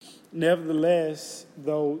Nevertheless,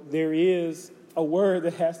 though, there is a word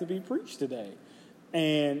that has to be preached today.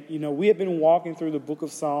 And, we have been walking through the book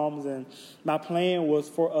of Psalms, and my plan was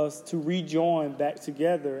for us to rejoin back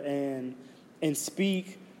together and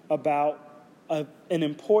speak about an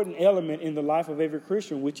important element in the life of every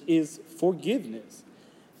Christian, which is forgiveness.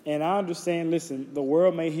 And I understand, listen, the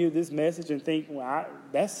world may hear this message and think, well,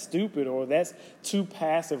 that's stupid, or that's too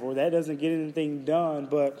passive, or that doesn't get anything done.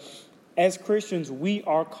 But as Christians, we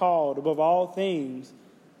are called, above all things,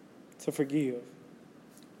 to forgive.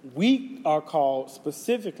 We are called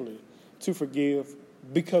specifically to forgive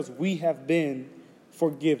because we have been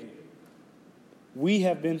forgiven. We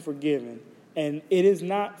have been forgiven. And it is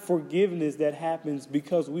not forgiveness that happens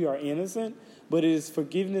because we are innocent, but it is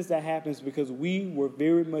forgiveness that happens because we were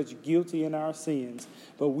very much guilty in our sins.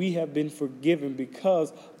 But we have been forgiven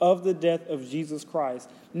because of the death of Jesus Christ.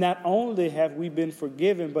 Not only have we been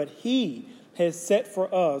forgiven, but he has set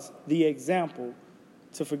for us the example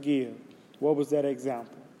to forgive. What was that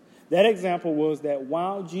example? That example was that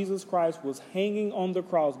while Jesus Christ was hanging on the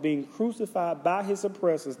cross, being crucified by his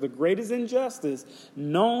oppressors, the greatest injustice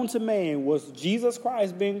known to man was Jesus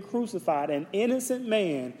Christ being crucified, an innocent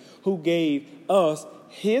man who gave us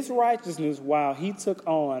his righteousness while he took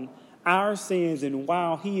on our sins. And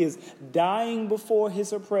while he is dying before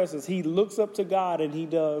his oppressors, he looks up to God and he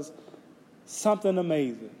does something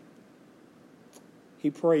amazing.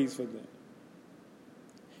 He prays for them.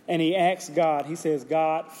 And he asks God, he says,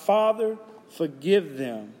 God, Father, forgive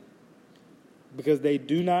them because they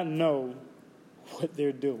do not know what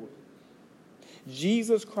they're doing.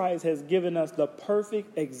 Jesus Christ has given us the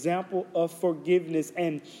perfect example of forgiveness.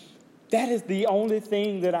 And that is the only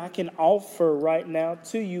thing that I can offer right now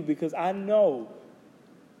to you, because I know,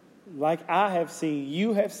 like I have seen,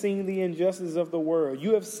 you have seen the injustice of the world.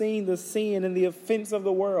 You have seen the sin and the offense of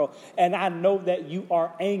the world. And I know that you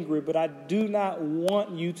are angry, but I do not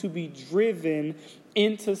want you to be driven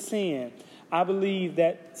into sin. I believe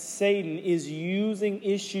that Satan is using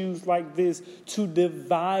issues like this to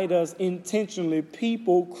divide us intentionally.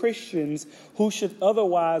 People, Christians, who should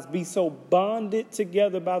otherwise be so bonded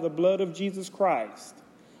together by the blood of Jesus Christ,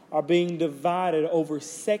 are being divided over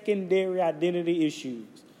secondary identity issues.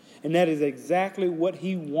 And that is exactly what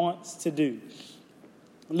he wants to do.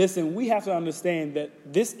 Listen, we have to understand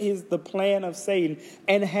that this is the plan of Satan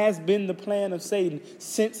and has been the plan of Satan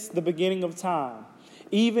since the beginning of time.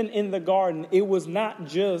 Even in the garden, it was not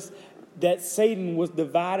just that Satan was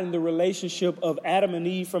dividing the relationship of Adam and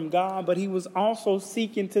Eve from God, but he was also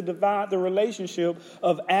seeking to divide the relationship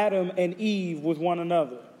of Adam and Eve with one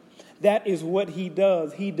another. That is what he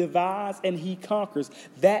does. He divides and he conquers.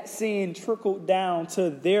 That sin trickled down to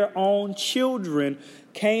their own children,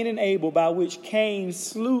 Cain and Abel, by which Cain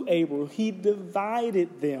slew Abel. He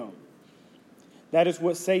divided them. That is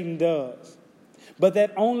what Satan does. But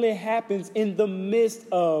that only happens in the midst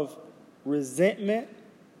of resentment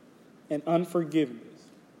and unforgiveness.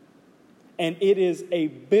 And it is a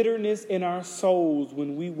bitterness in our souls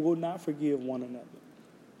when we will not forgive one another.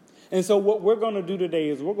 And so what we're going to do today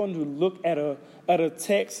is we're going to look at a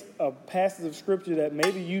text, a passage of scripture that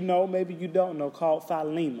maybe you know, maybe you don't know, called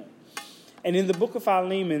Philemon. And in the book of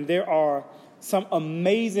Philemon, there are some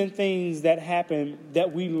amazing things that happen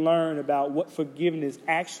that we learn about what forgiveness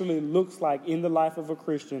actually looks like in the life of a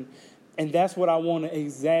Christian. And that's what I want to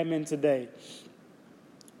examine today.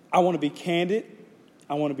 I want to be candid.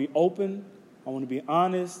 I want to be open. I want to be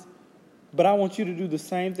honest. But I want you to do the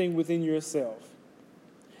same thing within yourself.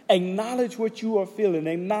 Acknowledge what you are feeling.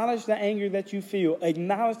 Acknowledge the anger that you feel.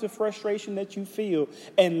 Acknowledge the frustration that you feel.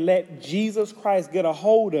 And let Jesus Christ get a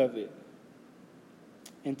hold of it.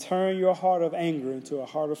 And turn your heart of anger into a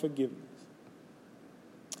heart of forgiveness.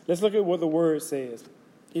 Let's look at what the word says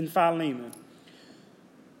in Philemon.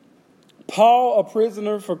 Paul, a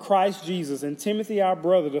prisoner for Christ Jesus, and Timothy, our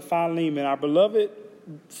brother, to Philemon, our beloved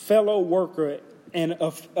fellow worker, and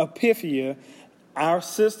Apphia, our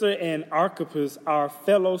sister, and Archippus, our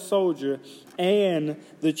fellow soldier, and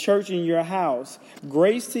the church in your house.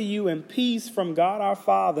 Grace to you and peace from God our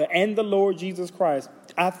Father and the Lord Jesus Christ.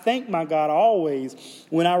 I thank my God always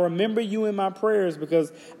when I remember you in my prayers,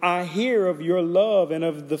 because I hear of your love and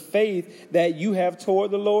of the faith that you have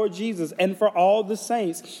toward the Lord Jesus and for all the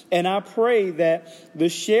saints. And I pray that the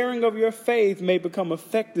sharing of your faith may become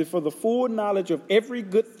effective for the full knowledge of every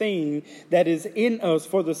good thing that is in us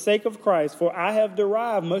for the sake of Christ. For I have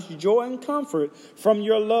derived much joy and comfort from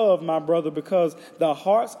your love, my brother, because the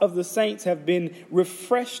hearts of the saints have been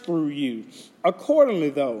refreshed through you. Accordingly,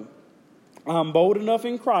 though, I'm bold enough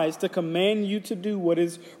in Christ to command you to do what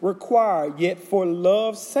is required, yet for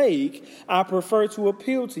love's sake, I prefer to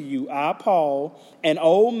appeal to you. I, Paul, an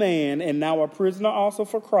old man and now a prisoner also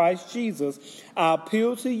for Christ Jesus, I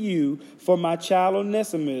appeal to you for my child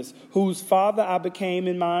Onesimus, whose father I became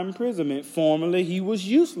in my imprisonment. Formerly he was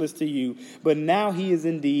useless to you, but now he is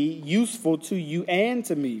indeed useful to you and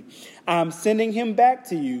to me. I'm sending him back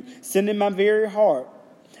to you, sending my very heart.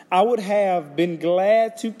 I would have been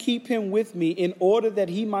glad to keep him with me in order that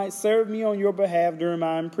he might serve me on your behalf during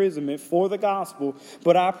my imprisonment for the gospel.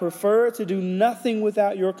 But I prefer to do nothing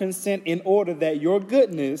without your consent in order that your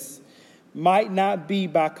goodness might not be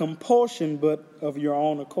by compulsion, but of your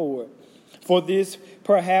own accord. For this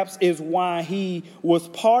perhaps is why he was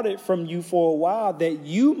parted from you for a while, that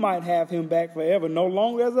you might have him back forever, no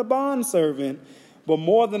longer as a bondservant, but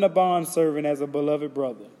more than a bondservant, as a beloved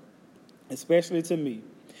brother, especially to me.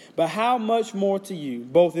 But how much more to you,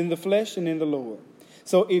 both in the flesh and in the Lord?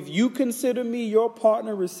 So if you consider me your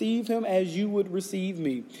partner, receive him as you would receive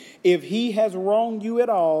me. If he has wronged you at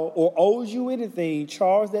all or owes you anything,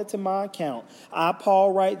 charge that to my account. I,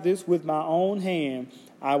 Paul, write this with my own hand.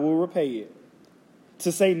 I will repay it.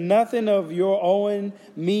 To say nothing of your owing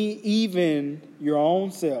me even your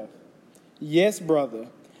own self. Yes, brother,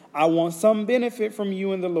 I want some benefit from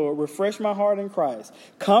you in the Lord. Refresh my heart in Christ.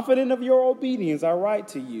 Confident of your obedience, I write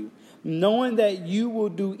to you, knowing that you will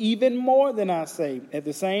do even more than I say. At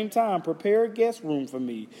the same time, prepare a guest room for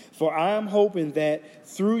me, for I am hoping that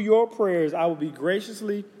through your prayers I will be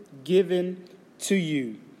graciously given to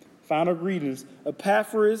you. Final greetings.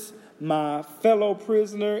 Epaphras, my fellow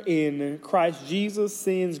prisoner in Christ Jesus,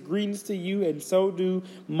 sends greetings to you, and so do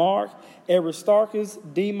Mark, Aristarchus,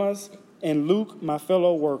 Demas, and Luke, my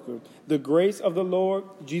fellow worker. The grace of the Lord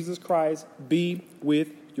Jesus Christ be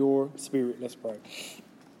with your spirit. Let's pray.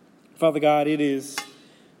 Father God, it is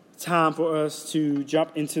time for us to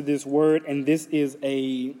jump into this word, and this is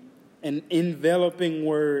an enveloping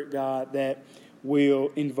word, God, that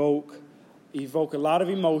will evoke a lot of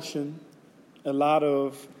emotion, a lot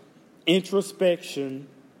of introspection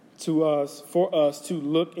for us to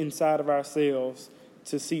look inside of ourselves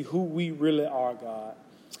to see who we really are, God.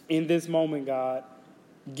 In this moment, God,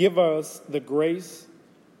 give us the grace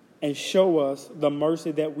and show us the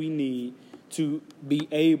mercy that we need to be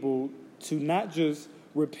able to not just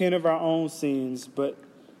repent of our own sins, but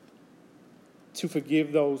to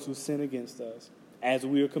forgive those who sin against us, as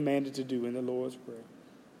we are commanded to do in the Lord's Prayer.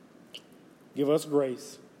 Give us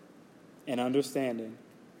grace and understanding.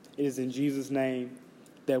 It is in Jesus' name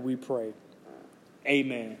that we pray.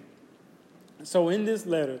 Amen. So in this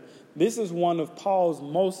letter, this is one of Paul's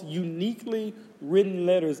most uniquely written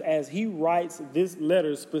letters, as he writes this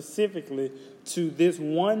letter specifically to this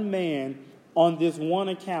one man on this one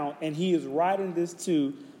account, and he is writing this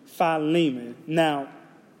to Philemon. Now,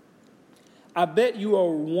 I bet you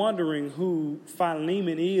are wondering who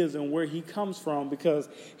Philemon is and where he comes from, because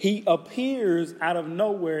he appears out of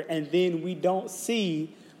nowhere and then we don't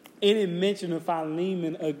see any mention of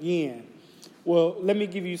Philemon again. Well, let me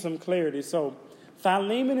give you some clarity. So,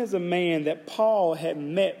 Philemon is a man that Paul had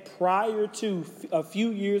met prior to a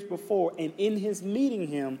few years before, and in his meeting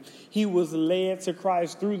him, he was led to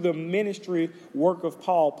Christ through the ministry work of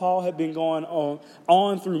Paul. Paul had been going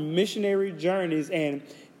on through missionary journeys, and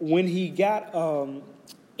when he got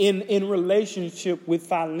in relationship with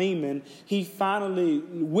Philemon, he finally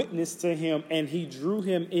witnessed to him and he drew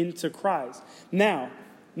him into Christ. Now,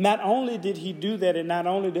 not only did he do that, and not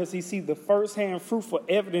only does he see the firsthand fruitful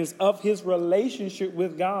evidence of his relationship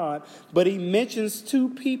with God, but he mentions two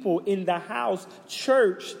people in the house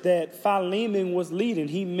church that Philemon was leading.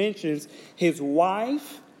 He mentions his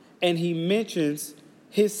wife and he mentions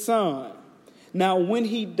his son. Now, when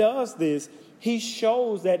he does this, he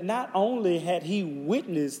shows that not only had he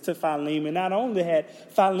witnessed to Philemon, not only had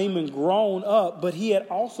Philemon grown up, but he had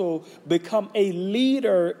also become a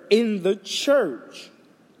leader in the church.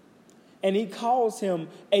 And he calls him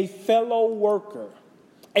a fellow worker,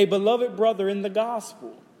 a beloved brother in the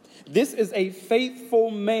gospel. This is a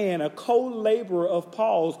faithful man, a co-laborer of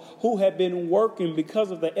Paul's, who had been working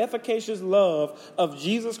because of the efficacious love of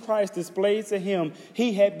Jesus Christ displayed to him.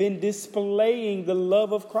 He had been displaying the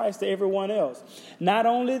love of Christ to everyone else. Not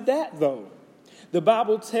only that, though, the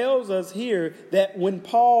Bible tells us here that when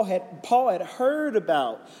Paul had heard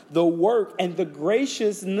about the work and the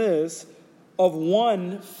graciousness of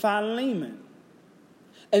one Philemon.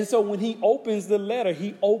 And so when he opens the letter,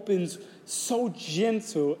 he opens so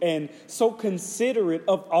gentle and so considerate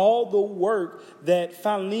of all the work that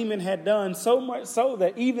Philemon had done, so much so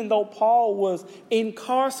that even though Paul was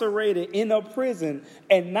incarcerated in a prison,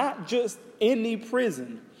 and not just any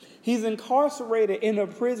prison, He's incarcerated in a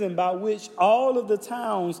prison by which all of the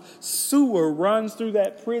town's sewer runs through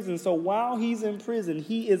that prison. So while he's in prison,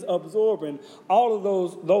 he is absorbing all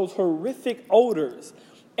of those horrific odors.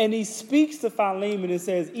 And he speaks to Philemon and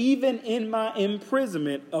says, even in my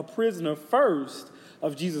imprisonment, a prisoner first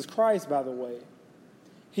of Jesus Christ, by the way,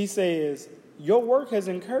 he says, your work has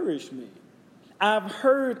encouraged me. I've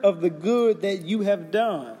heard of the good that you have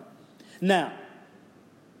done. Now,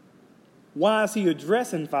 why is he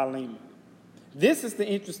addressing Philemon? This is the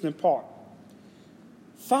interesting part.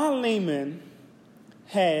 Philemon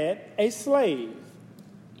had a slave,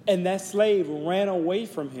 and that slave ran away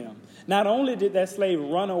from him. Not only did that slave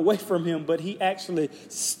run away from him, but he actually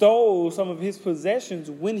stole some of his possessions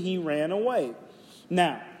when he ran away.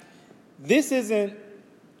 Now, this isn't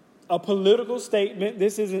a political statement.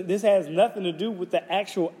 This has nothing to do with the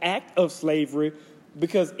actual act of slavery,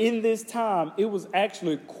 because in this time, it was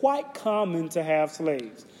actually quite common to have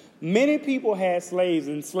slaves. Many people had slaves,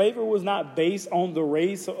 and slavery was not based on the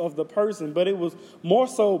race of the person, but it was more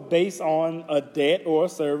so based on a debt or a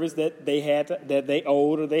service that they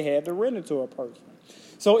owed or they had to render to a person.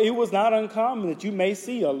 So it was not uncommon that you may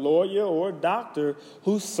see a lawyer or a doctor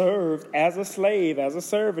who served as a slave, as a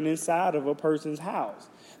servant inside of a person's house.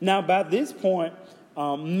 Now, by this point,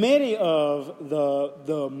 many of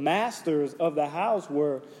the masters of the house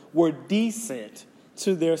were decent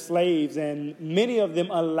to their slaves, and many of them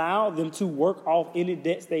allowed them to work off any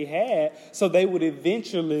debts they had so they would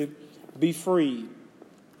eventually be freed.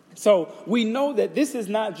 So we know that this is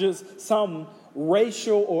not just some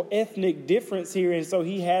racial or ethnic difference here, and so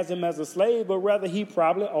he has him as a slave, but rather he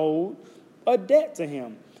probably owed a debt to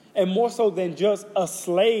him. And more so than just a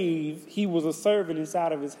slave, he was a servant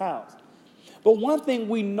inside of his house. But one thing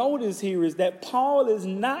we notice here is that Paul is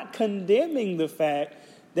not condemning the fact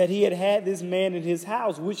that he had this man in his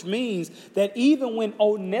house, which means that even when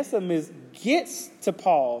Onesimus gets to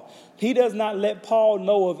Paul, he does not let Paul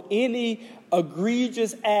know of any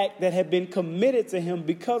egregious act that had been committed to him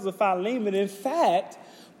because of Philemon. In fact,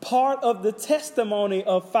 part of the testimony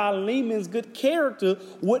of Philemon's good character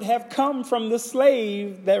would have come from the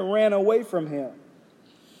slave that ran away from him.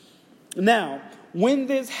 Now, when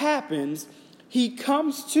this happens, he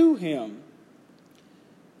comes to him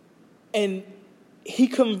and he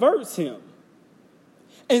converts him.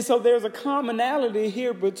 And so there's a commonality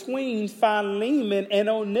here between Philemon and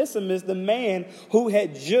Onesimus, the man who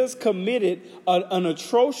had just committed an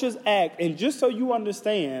atrocious act. And just so you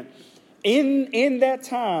understand, in that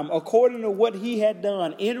time, according to what he had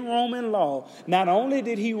done in Roman law, not only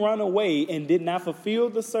did he run away and did not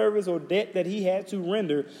fulfill the service or debt that he had to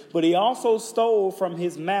render, but he also stole from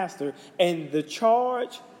his master. And the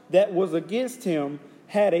charge that was against him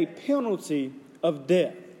had a penalty of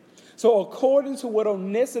death. So according to what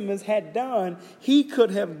Onesimus had done, he could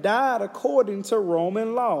have died according to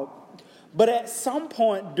Roman law. But at some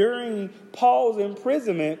point during Paul's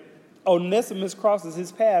imprisonment, Onesimus crosses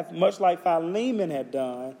his path, much like Philemon had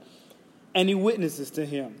done, and he witnesses to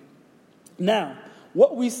him. Now,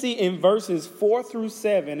 what we see in verses 4 through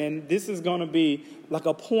 7, and this is going to be like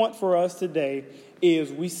a point for us today,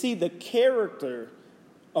 is we see the character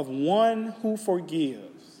of one who forgives.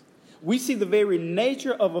 We see the very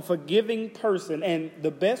nature of a forgiving person, and the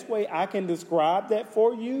best way I can describe that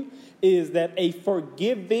for you is that a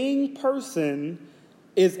forgiving person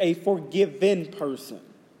is a forgiven person.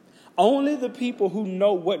 Only the people who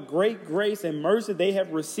know what great grace and mercy they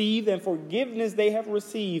have received and forgiveness they have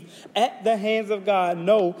received at the hands of God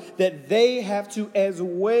know that they have to as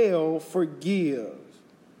well forgive.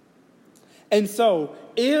 And so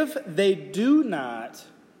if they do not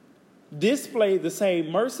display the same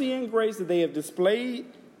mercy and grace that they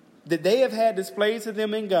have had displayed to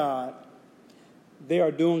them in God, they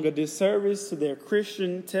are doing a disservice to their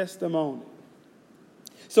Christian testimony.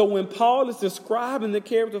 So when Paul is describing the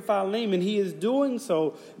character of Philemon, he is doing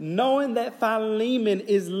so knowing that Philemon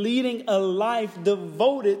is leading a life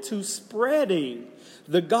devoted to spreading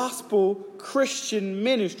the gospel Christian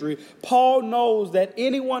ministry. Paul knows that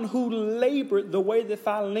anyone who labored the way that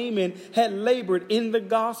Philemon had labored in the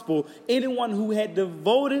gospel, anyone who had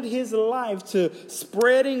devoted his life to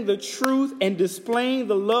spreading the truth and displaying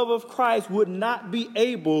the love of Christ would not be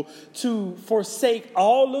able to forsake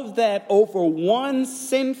all of that over one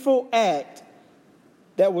sinful act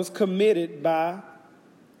that was committed by,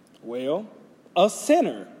 a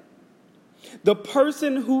sinner. The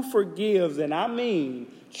person who forgives, and I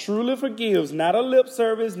mean truly forgives, not a lip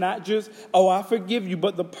service, not just, I forgive you,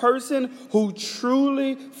 but the person who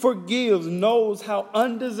truly forgives knows how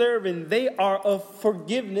undeserving they are of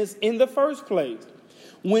forgiveness in the first place.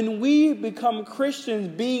 When we become Christians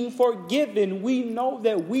being forgiven, we know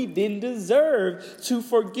that we didn't deserve to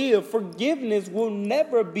forgive. Forgiveness will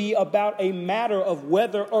never be about a matter of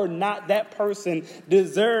whether or not that person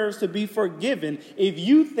deserves to be forgiven. If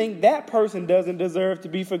you think that person doesn't deserve to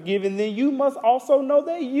be forgiven, then you must also know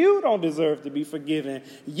that you don't deserve to be forgiven.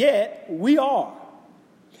 Yet, we are.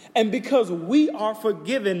 And because we are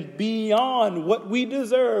forgiven beyond what we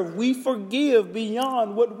deserve, we forgive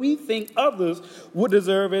beyond what we think others would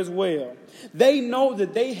deserve as well. They know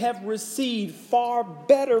that they have received far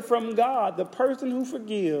better from God, the person who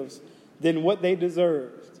forgives, than what they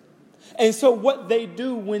deserved. And so what they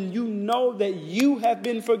do when you know that you have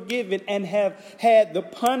been forgiven and have had the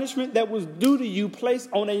punishment that was due to you placed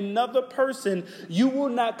on another person, you will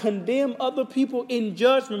not condemn other people in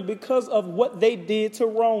judgment because of what they did to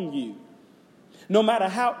wrong you. No matter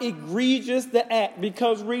how egregious the act,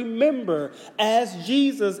 because remember, as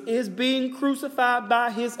Jesus is being crucified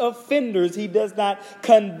by his offenders, he does not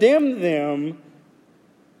condemn them,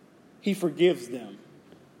 he forgives them.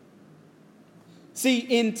 See,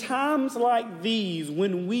 in times like these,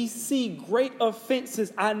 when we see great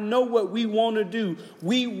offenses, I know what we want to do.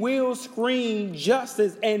 We will scream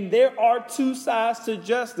justice, and there are two sides to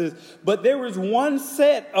justice. But there is one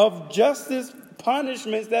set of justice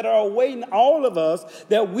punishments that are awaiting all of us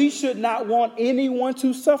that we should not want anyone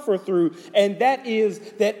to suffer through. And that is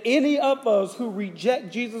that any of us who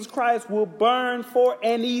reject Jesus Christ will burn for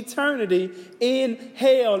an eternity in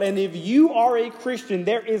hell. And if you are a Christian,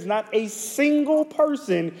 there is not a single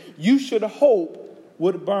person you should hope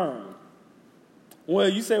would burn. Well,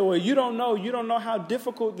 you say, well, you don't know how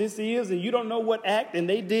difficult this is, and you don't know what act, and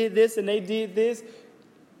they did this and they did this.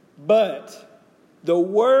 But the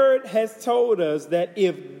word has told us that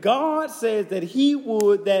if God says that he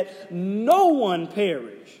would that no one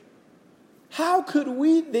perish, how could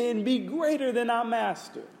we then be greater than our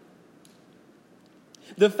master?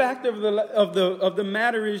 The fact of the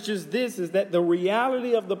matter is just this, is that the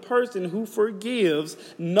reality of the person who forgives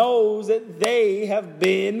knows that they have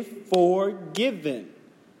been forgiven.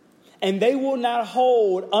 And they will not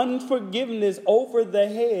hold unforgiveness over the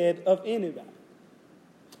head of anybody.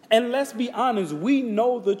 And let's be honest, we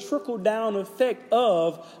know the trickle-down effect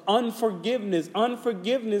of unforgiveness.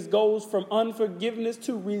 Unforgiveness goes from unforgiveness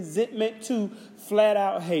to resentment to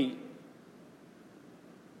flat-out hate.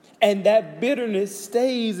 And that bitterness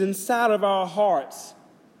stays inside of our hearts.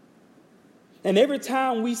 And every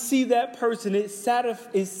time we see that person, it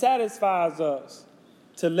satisfies us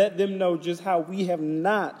to let them know just how we have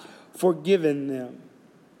not forgiven them.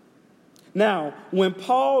 Now, when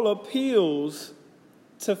Paul appeals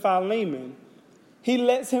to Philemon, he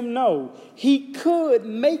lets him know he could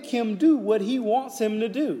make him do what he wants him to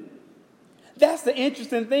do. That's the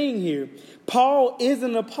interesting thing here. Paul is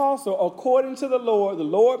an apostle according to the Lord. The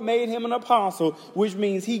Lord made him an apostle, which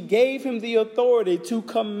means he gave him the authority to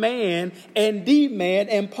command and demand.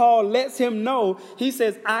 And Paul lets him know, he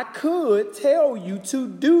says, I could tell you to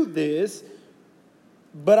do this,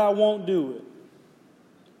 but I won't do it.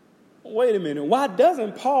 Wait a minute. Why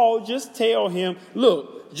doesn't Paul just tell him,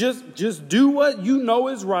 look, just do what you know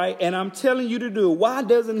is right, and I'm telling you to do it? Why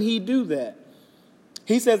doesn't he do that?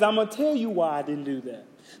 He says, I'm going to tell you why I didn't do that.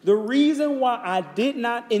 The reason why I did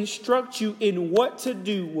not instruct you in what to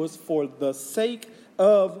do was for the sake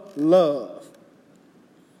of love.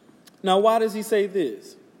 Now, why does he say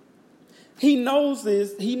this? He knows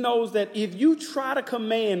this. He knows that if you try to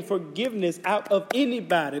command forgiveness out of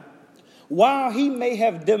anybody, while he may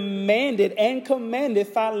have demanded and commanded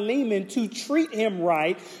Philemon to treat him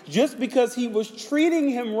right, just because he was treating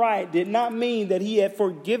him right did not mean that he had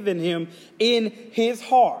forgiven him in his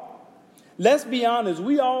heart. Let's be honest.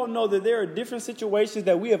 We all know that there are different situations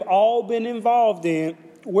that we have all been involved in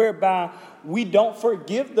whereby we don't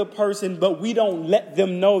forgive the person, but we don't let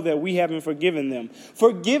them know that we haven't forgiven them.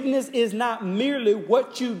 Forgiveness is not merely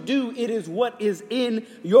what you do. It is what is in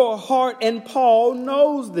your heart. And Paul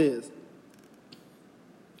knows this.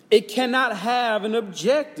 It cannot have an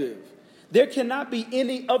objective. There cannot be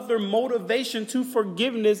any other motivation to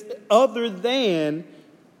forgiveness other than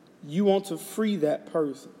you want to free that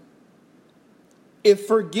person. If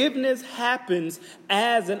forgiveness happens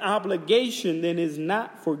as an obligation, then it's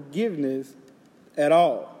not forgiveness at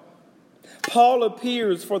all. Paul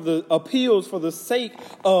appeals for the sake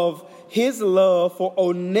of his love for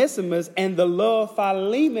Onesimus and the love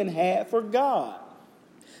Philemon had for God.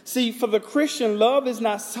 See, for the Christian, love is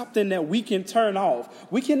not something that we can turn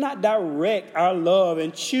off. We cannot direct our love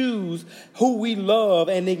and choose who we love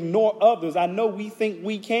and ignore others. I know we think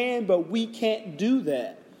we can, but we can't do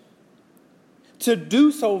that. To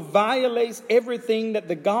do so violates everything that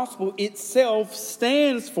the gospel itself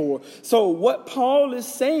stands for. So what Paul is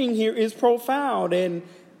saying here is profound, and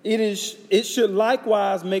it should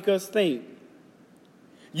likewise make us think.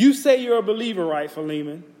 You say you're a believer, right,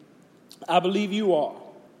 Philemon? I believe you are.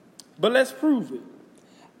 But let's prove it.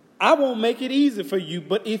 I won't make it easy for you,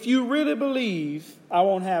 but if you really believe, I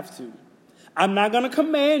won't have to. I'm not going to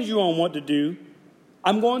command you on what to do.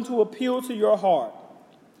 I'm going to appeal to your heart.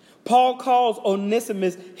 Paul calls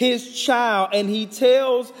Onesimus his child, and he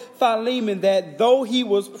tells Philemon that though he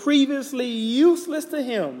was previously useless to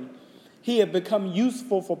him, he had become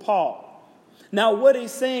useful for Paul. Now, what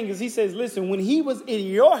he's saying is, he says, listen, when he was in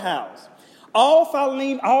your house, all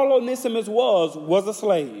Onesimus was a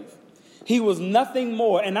slave. He was nothing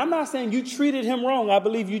more. And I'm not saying you treated him wrong. I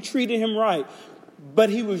believe you treated him right.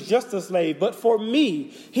 But he was just a slave. But for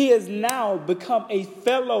me, he has now become a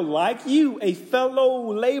fellow like you, a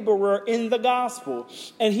fellow laborer in the gospel.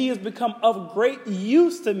 And he has become of great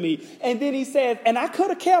use to me. And then he says, and I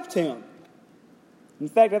could have kept him. In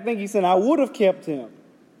fact, I think he said I would have kept him.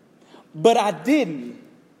 But I didn't.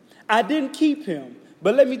 I didn't keep him.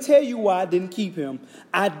 But let me tell you why I didn't keep him.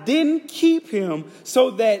 I didn't keep him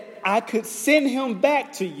so that I could send him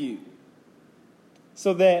back to you,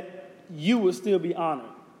 so that you would still be honored.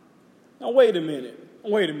 Now, wait a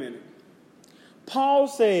minute. Paul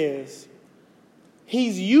says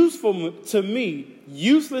he's useful to me,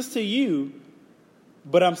 useless to you,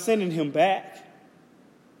 but I'm sending him back.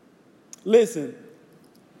 Listen,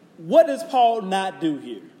 what does Paul not do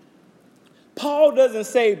here? Paul doesn't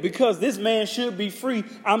say, because this man should be free,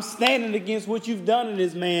 I'm standing against what you've done to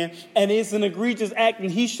this man, and it's an egregious act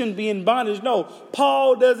and he shouldn't be in bondage. No,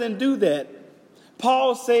 Paul doesn't do that.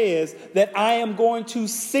 Paul says that I am going to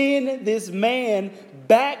send this man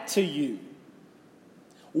back to you.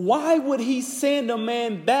 Why would he send a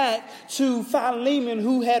man back to Philemon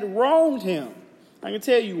who had wronged him? I can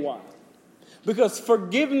tell you why. Because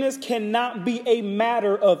forgiveness cannot be a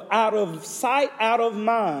matter of out of sight, out of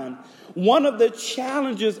mind. One of the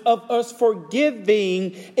challenges of us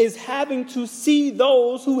forgiving is having to see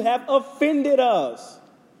those who have offended us.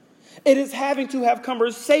 It is having to have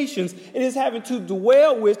conversations. It is having to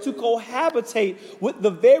dwell with, to cohabitate with the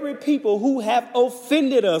very people who have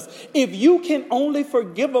offended us. If you can only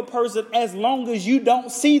forgive a person as long as you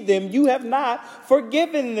don't see them, you have not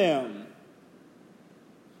forgiven them.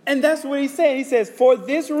 And that's what he said. He says, for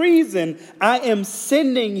this reason, I am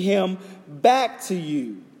sending him back to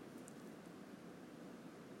you.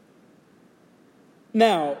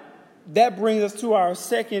 Now, that brings us to our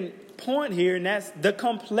second point here, and that's the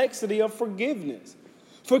complexity of forgiveness.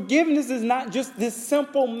 Forgiveness is not just this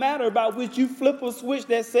simple matter about which you flip a switch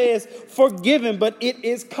that says forgiven, but it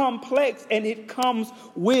is complex and it comes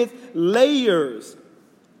with layers.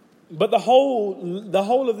 But the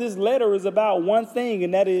whole of this letter is about one thing,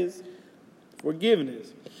 and that is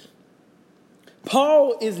forgiveness.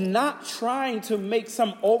 Paul is not trying to make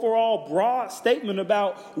some overall broad statement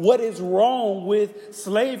about what is wrong with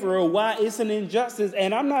slavery or why it's an injustice.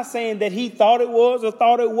 And I'm not saying that he thought it was or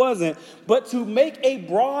thought it wasn't, but to make a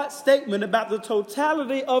broad statement about the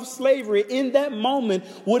totality of slavery in that moment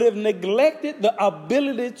would have neglected the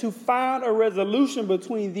ability to find a resolution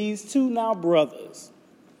between these two now brothers.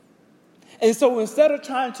 And so instead of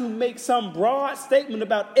trying to make some broad statement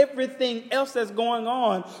about everything else that's going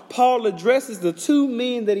on, Paul addresses the two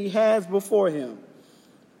men that he has before him.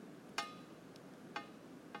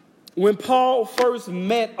 When Paul first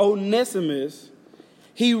met Onesimus,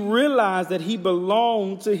 he realized that he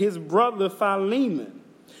belonged to his brother Philemon.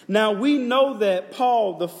 Now, we know that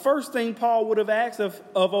Paul, the first thing Paul would have asked of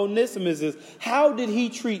Onesimus is, how did he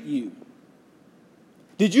treat you?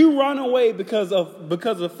 Did you run away because of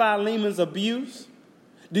Philemon's abuse?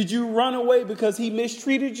 Did you run away because he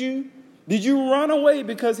mistreated you? Did you run away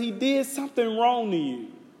because he did something wrong to you?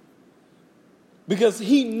 Because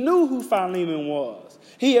he knew who Philemon was.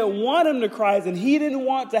 He had won him to Christ, and he didn't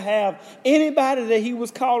want to have anybody that he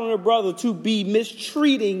was calling a brother to be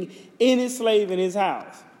mistreating any slave in his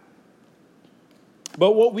house.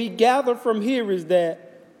 But what we gather from here is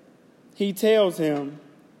that he tells him,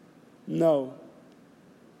 no.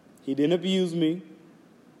 He didn't abuse me.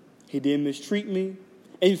 He didn't mistreat me.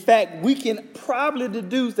 In fact, we can probably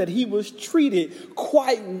deduce that he was treated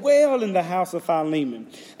quite well in the house of Philemon.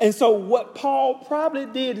 And so what Paul probably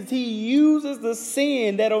did is he uses the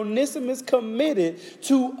sin that Onesimus committed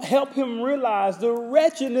to help him realize the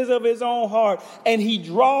wretchedness of his own heart. And he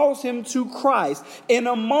draws him to Christ in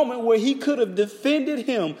a moment where he could have defended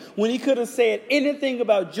him, when he could have said anything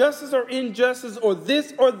about justice or injustice or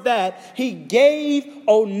this or that. He gave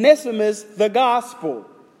Onesimus the gospel.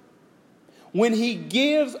 When he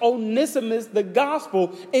gives Onesimus the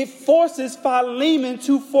gospel, it forces Philemon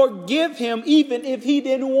to forgive him even if he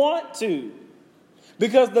didn't want to.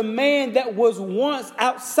 Because the man that was once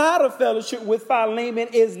outside of fellowship with Philemon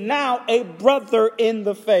is now a brother in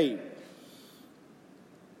the faith.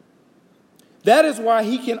 That is why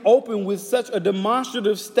he can open with such a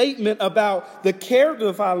demonstrative statement about the character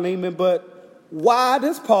of Philemon, but why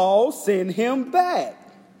does Paul send him back?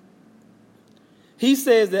 He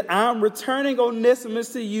says that I'm returning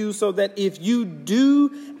Onesimus to you so that if you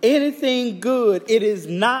do anything good, it is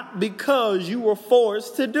not because you were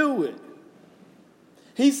forced to do it.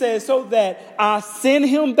 He says so that I send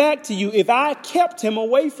him back to you. If I kept him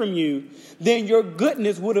away from you, then your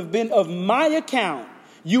goodness would have been of my account.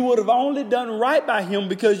 You would have only done right by him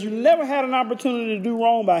because you never had an opportunity to do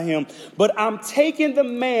wrong by him. But I'm taking the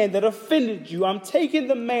man that offended you. I'm taking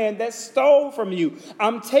the man that stole from you.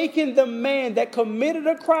 I'm taking the man that committed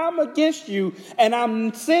a crime against you. And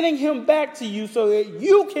I'm sending him back to you so that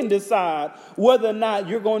you can decide whether or not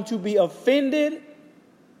you're going to be offended,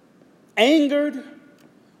 angered,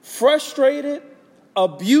 frustrated,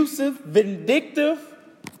 abusive, vindictive,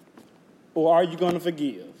 or are you going to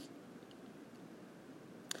forgive?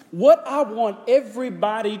 What I want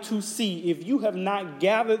everybody to see, if you have not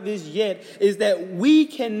gathered this yet, is that we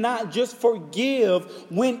cannot just forgive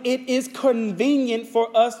when it is convenient for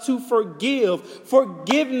us to forgive.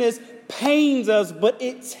 Forgiveness pains us, but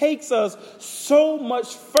it takes us so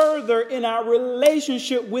much further in our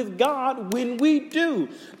relationship with God when we do.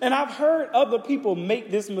 And I've heard other people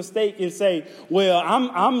make this mistake and say, well,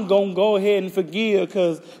 I'm going to go ahead and forgive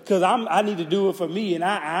because I need to do it for me and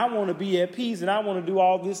I want to be at peace and I want to do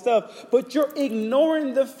all this stuff. But you're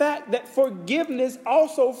ignoring the fact that forgiveness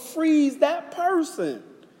also frees that person.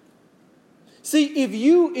 See, if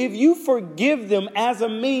you forgive them as a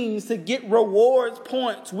means to get rewards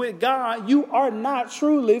points with God, you are not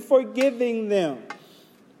truly forgiving them.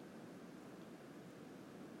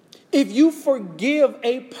 If you forgive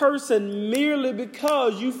a person merely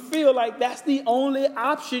because you feel like that's the only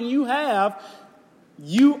option you have,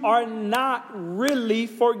 you are not really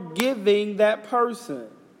forgiving that person.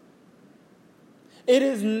 It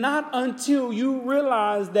is not until you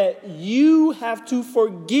realize that you have to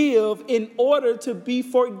forgive in order to be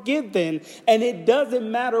forgiven. And it doesn't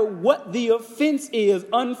matter what the offense is.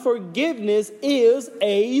 Unforgiveness is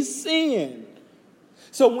a sin.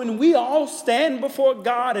 So when we all stand before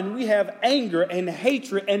God and we have anger and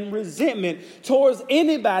hatred and resentment towards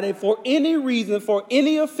anybody for any reason, for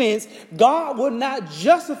any offense, God will not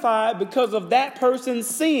justify it because of that person's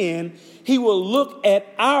sin. He will look at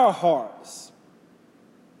our hearts,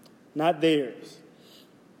 not theirs.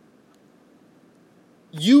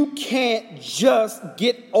 You can't just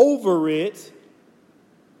get over it,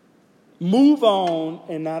 move on,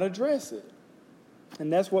 and not address it.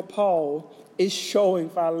 And that's what Paul is showing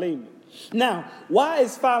Philemon. Now, why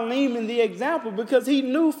is Philemon the example? Because he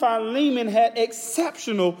knew Philemon had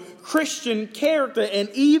exceptional Christian character. And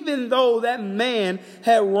even though that man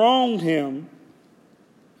had wronged him,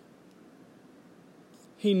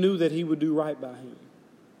 he knew that he would do right by him.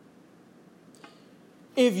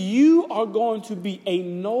 If you are going to be a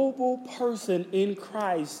noble person in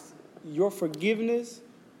Christ, your forgiveness,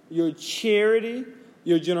 your charity,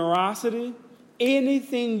 your generosity,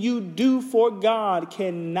 anything you do for God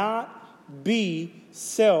cannot be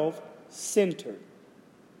self-centered.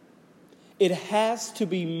 It has to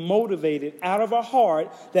be motivated out of a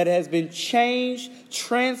heart that has been changed,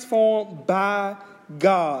 transformed by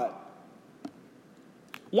God.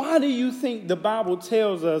 Why do you think the Bible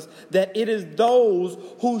tells us that it is those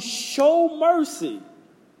who show mercy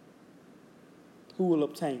who will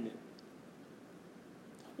obtain it?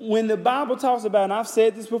 When the Bible talks about, and I've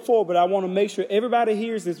said this before, but I want to make sure everybody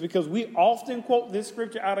hears this because we often quote this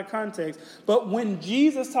scripture out of context. But when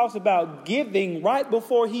Jesus talks about giving, right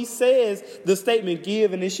before he says the statement,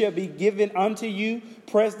 give and it shall be given unto you,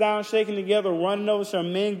 pressed down, shaken together, running over, shall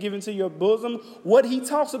men give into your bosom. What he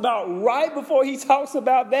talks about right before he talks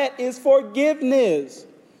about that is forgiveness,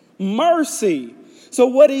 mercy. So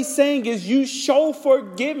what he's saying is you show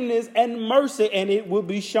forgiveness and mercy and it will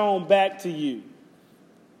be shown back to you.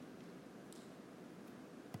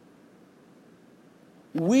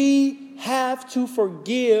 We have to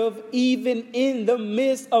forgive even in the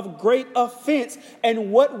midst of great offense.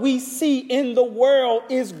 And what we see in the world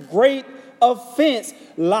is great offense.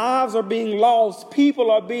 Lives are being lost.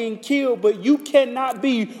 People are being killed. But you cannot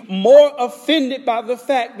be more offended by the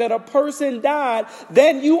fact that a person died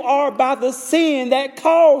than you are by the sin that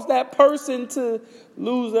caused that person to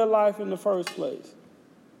lose their life in the first place.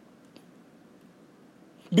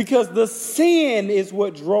 Because the sin is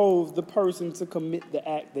what drove the person to commit the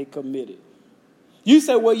act they committed. You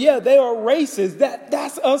say, well, yeah, they are racist.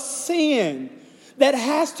 That's a sin that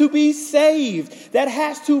has to be saved, that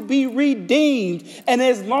has to be redeemed. And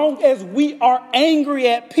as long as we are angry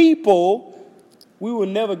at people, we will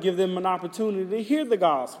never give them an opportunity to hear the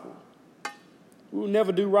gospel. We will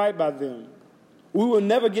never do right by them. We will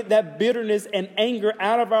never get that bitterness and anger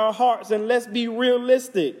out of our hearts. And let's be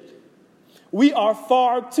realistic. We are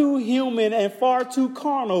far too human and far too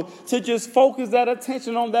carnal to just focus that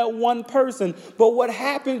attention on that one person. But what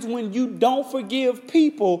happens when you don't forgive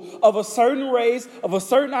people of a certain race, of a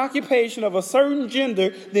certain occupation, of a certain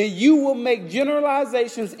gender, then you will make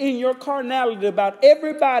generalizations in your carnality about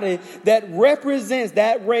everybody that represents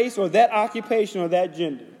that race or that occupation or that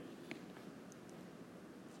gender.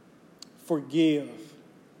 Forgive.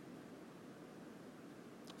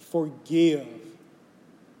 Forgive.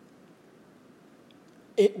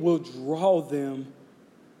 It will draw them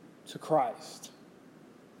to Christ.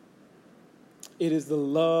 It is the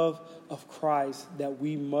love of Christ that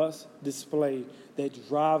we must display that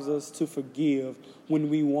drives us to forgive when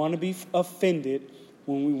we want to be offended,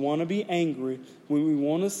 when we want to be angry, when we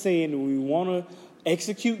want to sin, when we want to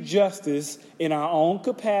execute justice in our own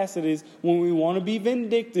capacities, when we want to be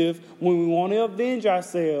vindictive, when we want to avenge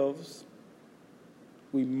ourselves.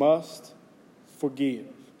 We must forgive.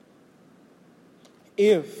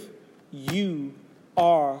 If you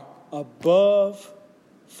are above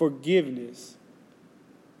forgiveness,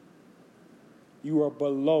 you are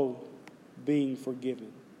below being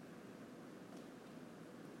forgiven.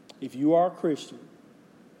 If you are a Christian,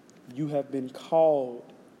 you have been called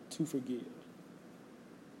to forgive.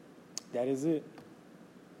 That is it.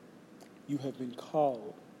 You have been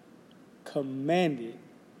called, commanded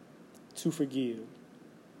to forgive.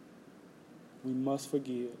 We must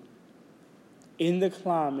forgive. In the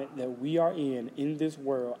climate that we are in this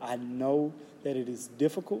world, I know that it is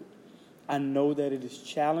difficult. I know that it is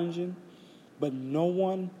challenging, but no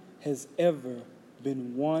one has ever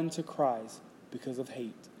been won to Christ because of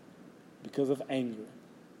hate, because of anger,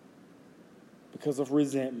 because of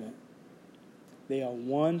resentment. They are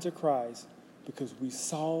won to Christ because we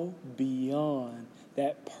saw beyond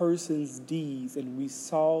that person's deeds and we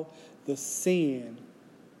saw the sin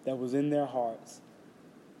that was in their hearts.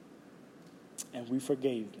 And we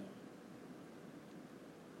forgave them.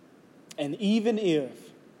 And even if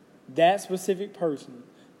that specific person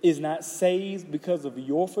is not saved because of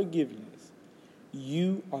your forgiveness,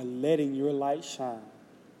 you are letting your light shine.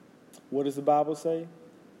 What does the Bible say?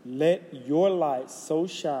 Let your light so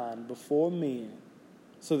shine before men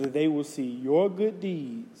so that they will see your good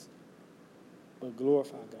deeds, but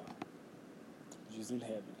glorify God, which is in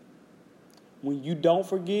heaven. When you don't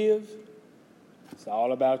forgive, it's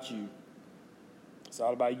all about you. It's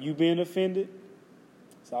all about you being offended.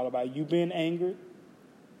 It's all about you being angered.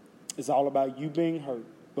 It's all about you being hurt.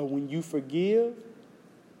 But when you forgive,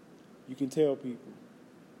 you can tell people,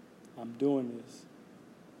 I'm doing this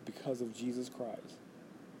because of Jesus Christ.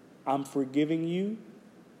 I'm forgiving you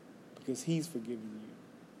because he's forgiving you.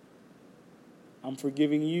 I'm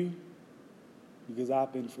forgiving you because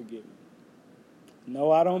I've been forgiven. No,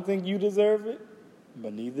 I don't think you deserve it,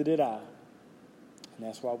 but neither did I. And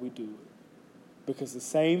that's why we do it. Because the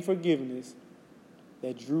same forgiveness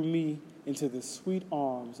that drew me into the sweet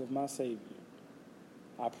arms of my Savior,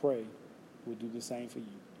 I pray will do the same for you.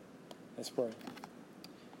 Let's pray.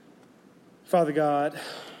 Father God,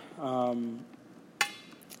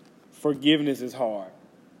 forgiveness is hard.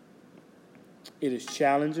 It is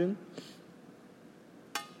challenging.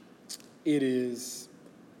 It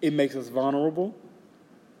makes us vulnerable.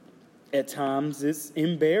 At times it's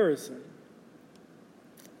embarrassing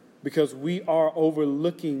because we are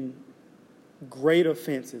overlooking great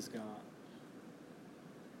offenses, God.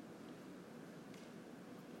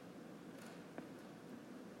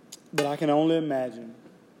 But I can only imagine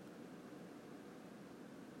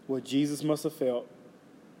what Jesus must have felt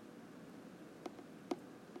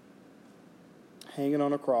hanging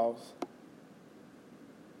on a cross,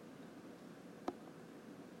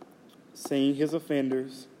 seeing his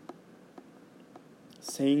offenders,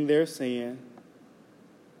 seeing their sin,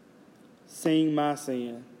 seeing my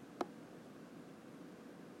sin,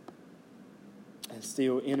 and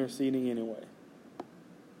still interceding anyway.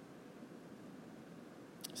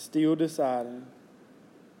 Still deciding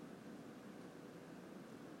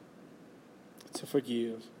to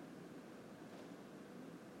forgive.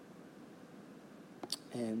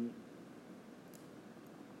 And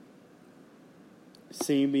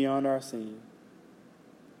seeing beyond our sin.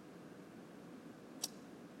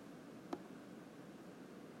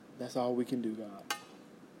 That's all we can do, God.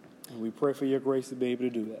 And we pray for your grace to be able to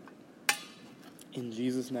do that. In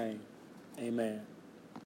Jesus' name, amen.